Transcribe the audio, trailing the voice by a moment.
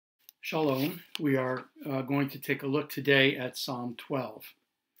Shalom. We are going to take a look today at Psalm 12.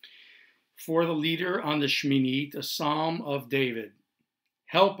 For the leader on the Sheminit, a psalm of David.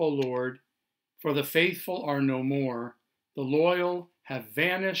 Help, O Lord, for the faithful are no more. The loyal have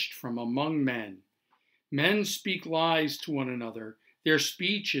vanished from among men. Men speak lies to one another. Their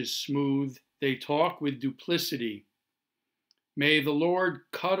speech is smooth. They talk with duplicity. May the Lord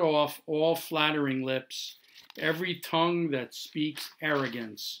cut off all flattering lips, every tongue that speaks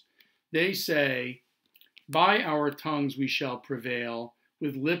arrogance. They say, by our tongues we shall prevail,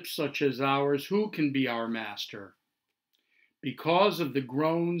 with lips such as ours, who can be our master? Because of the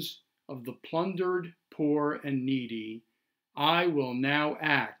groans of the plundered, poor, and needy, I will now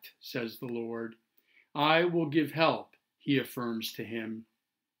act, says the Lord. I will give help, he affirms to him.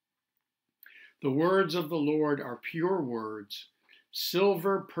 The words of the Lord are pure words,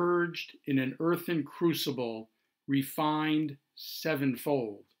 silver purged in an earthen crucible, refined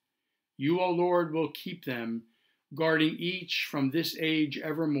sevenfold. You, O Lord, will keep them, guarding each from this age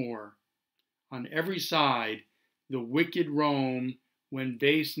evermore. On every side, the wicked roam when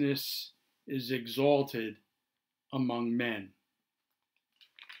baseness is exalted among men.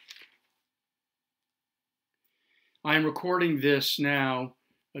 I am recording this now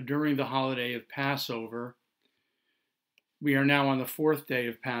during the holiday of Passover. We are now on the fourth day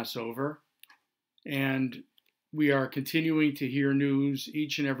of Passover, and we are continuing to hear news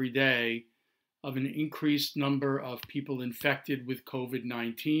each and every day of an increased number of people infected with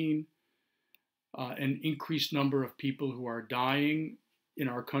COVID-19, an increased number of people who are dying in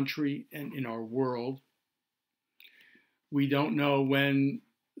our country and in our world. We don't know when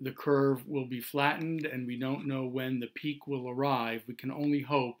the curve will be flattened, and we don't know when the peak will arrive. We can only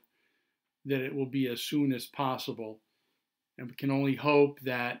hope that it will be as soon as possible, and we can only hope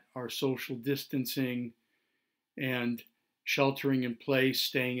that our social distancing and sheltering in place,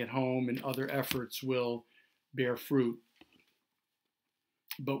 staying at home, and other efforts will bear fruit.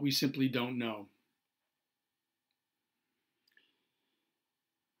 But we simply don't know.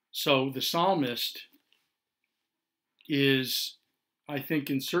 So the psalmist is, I think,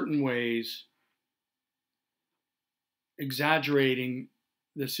 in certain ways, exaggerating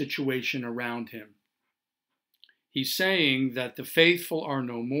the situation around him. He's saying that the faithful are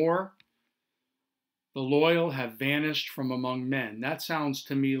no more. The loyal have vanished from among men. That sounds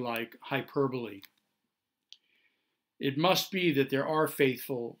to me like hyperbole. It must be that there are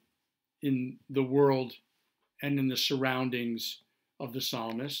faithful in the world and in the surroundings of the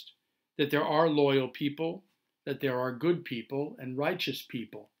psalmist, that there are loyal people, that there are good people and righteous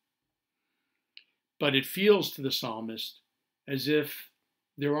people. But it feels to the psalmist as if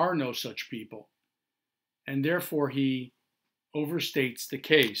there are no such people, and therefore he overstates the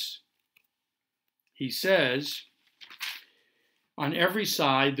case. He says, on every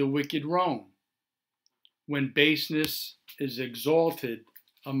side the wicked roam, when baseness is exalted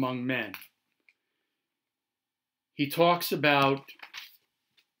among men. He talks about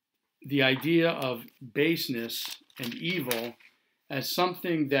the idea of baseness and evil as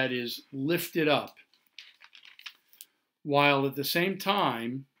something that is lifted up, while at the same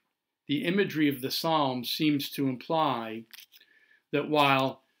time, the imagery of the psalm seems to imply that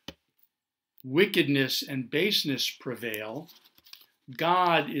while wickedness and baseness prevail,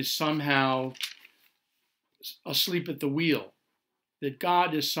 God is somehow asleep at the wheel, that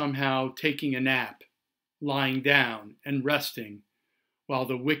God is somehow taking a nap, lying down and resting while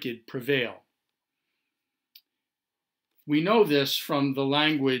the wicked prevail. We know this from the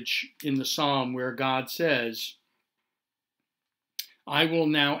language in the psalm where God says, I will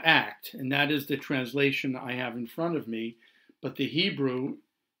now act, and that is the translation I have in front of me, but the Hebrew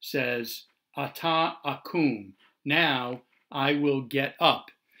says, Ata akum, now I will get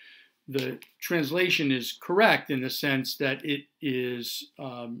up. The translation is correct in the sense that it is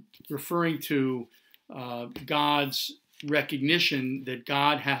referring to God's recognition that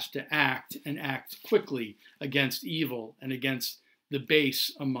God has to act and act quickly against evil and against the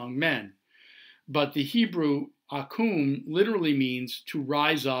base among men. But the Hebrew akum literally means to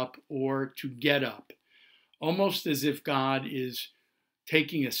rise up or to get up, almost as if God is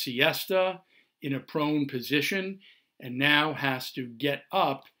taking a siesta in a prone position and now has to get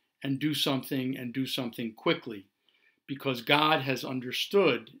up and do something quickly, because God has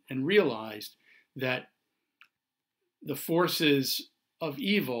understood and realized that the forces of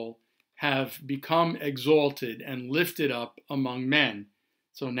evil have become exalted and lifted up among men.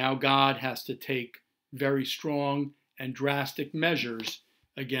 So now God has to take very strong and drastic measures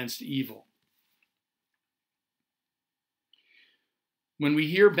against evil. When we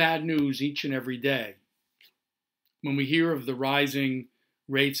hear bad news each and every day, when we hear of the rising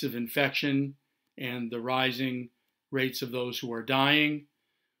rates of infection and the rising rates of those who are dying,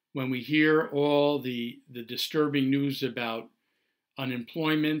 when we hear all the disturbing news about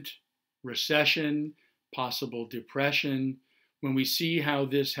unemployment, recession, possible depression, when we see how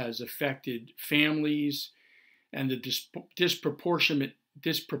this has affected families and the disproportionate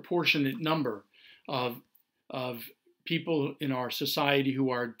number of people in our society who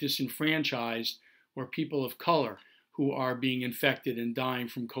are disenfranchised or people of color who are being infected and dying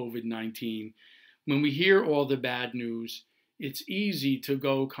from COVID-19, when we hear all the bad news, it's easy to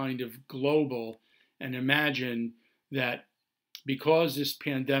go kind of global and imagine that because this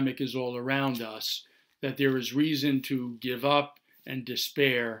pandemic is all around us, that there is reason to give up and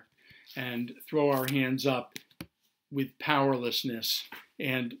despair and throw our hands up with powerlessness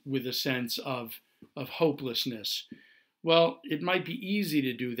and with a sense of hopelessness. Well, it might be easy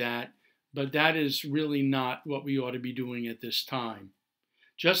to do that, but that is really not what we ought to be doing at this time.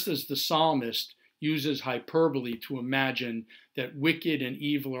 Just as the psalmist uses hyperbole to imagine that wicked and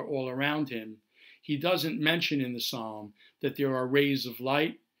evil are all around him, he doesn't mention in the psalm that there are rays of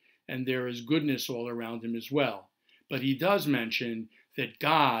light and there is goodness all around him as well. But he does mention that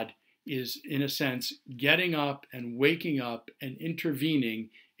God is, in a sense, getting up and waking up and intervening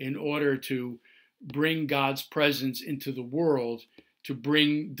in order to bring God's presence into the world, to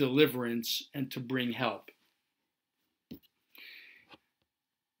bring deliverance and to bring help.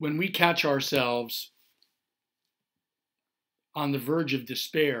 When we catch ourselves on the verge of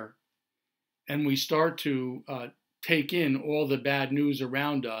despair and we start to take in all the bad news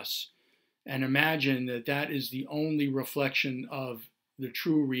around us and imagine that that is the only reflection of the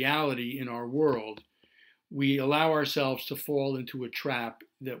true reality in our world, we allow ourselves to fall into a trap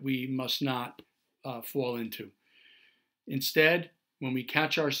that we must not fall into. Instead, when we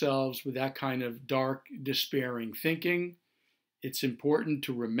catch ourselves with that kind of dark, despairing thinking, it's important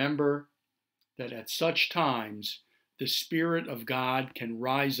to remember that at such times, the Spirit of God can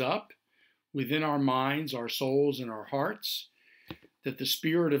rise up within our minds, our souls, and our hearts, that the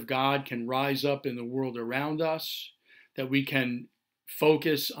Spirit of God can rise up in the world around us, that we can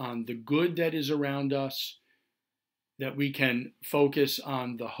focus on the good that is around us, that we can focus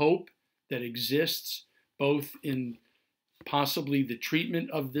on the hope that exists both in possibly the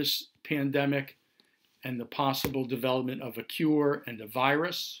treatment of this pandemic and the possible development of a cure and a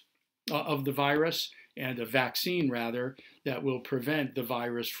virus, of the virus, and a vaccine rather, that will prevent the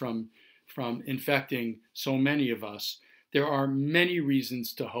virus from infecting so many of us. There are many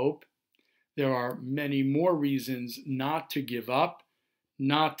reasons to hope. There are many more reasons not to give up,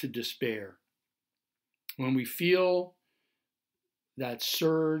 not to despair. When we feel that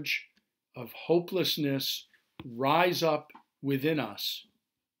surge of hopelessness rise up within us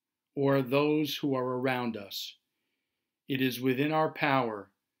or those who are around us, it is within our power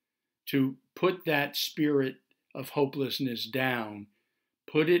to put that spirit of hopelessness down,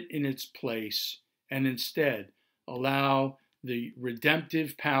 put it in its place, and instead allow the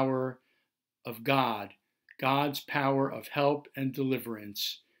redemptive power of God, God's power of help and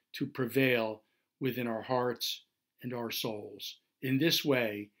deliverance, to prevail within our hearts and our souls. In this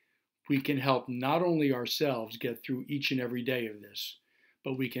way, we can help not only ourselves get through each and every day of this,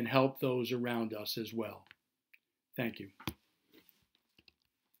 but we can help those around us as well. Thank you.